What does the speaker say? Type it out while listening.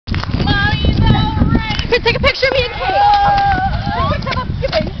Christian, take a picture of me and Kate.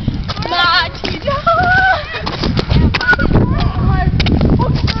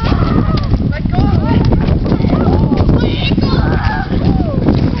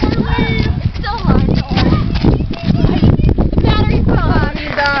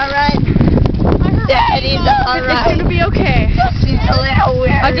 It's gonna be okay. She's a little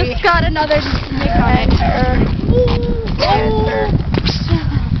weary. I just got another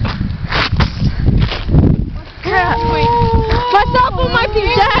My cell phone might be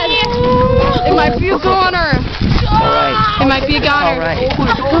dead. It might be a goner. Alright. It might be a goner. Alright.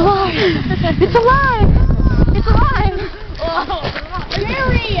 It's alive. It's alive.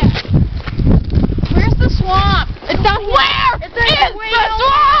 Mary! Where's the swamp? It's down here. Where is the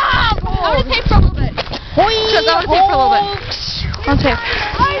swamp? I want to tape for a little bit. Because I want to tape for a little bit. I'll tape.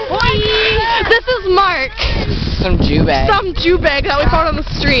 This is Mark. Some Jew bag. Some Jew bag that we found on the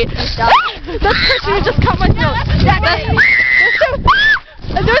street. That's Christian who just cut my throat.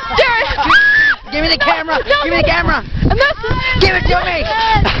 And there's Jared. Give me the camera. Give me the camera. And this Give it to me.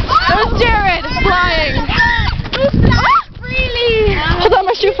 There's Jared flying. Freely. Hold on,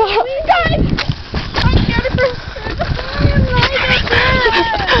 my shoe fell out.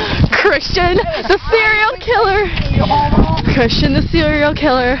 Christian, the serial killer. Christian, the serial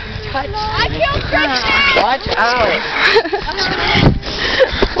killer. I killed Christian! Watch out.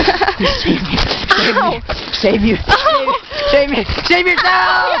 Save you. Save me. Save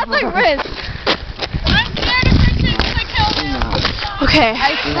yourself. Yes, I wrist. I'm scared of Christian because I killed him. Okay.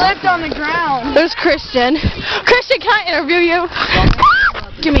 I slipped on the ground. There's Christian. Christian, can I interview you?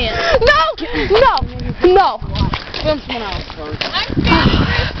 Give me it. No! No! No! I'm scared of Christian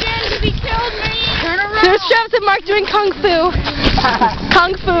because he killed me. Turn around. There's Travis and Mark doing kung fu.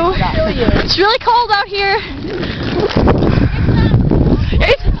 Kung fu. It's really cold out here.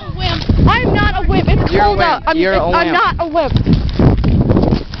 It's A wimp. I'm not a wimp. It's You're a cold wimp. out. You're a I'm wimp. not a wimp.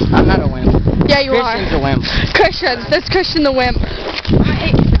 I'm not a wimp. Yeah, you Christian's are. a wimp. Christian. That's Christian the wimp.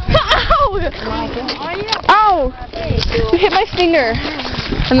 Ow! Ow! You hit my finger.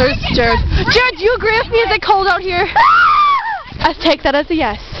 And there's Jared. Jared, do you agree with me? Is it cold out here? I take that as a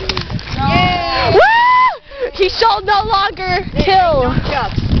yes. Yay! Woo! He shall no longer kill.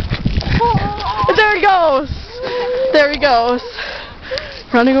 There he goes. There he goes.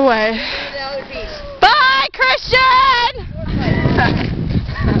 Running away. Bye, Christian!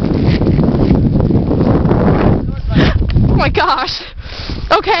 Oh my gosh.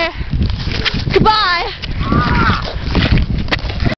 Okay. Goodbye.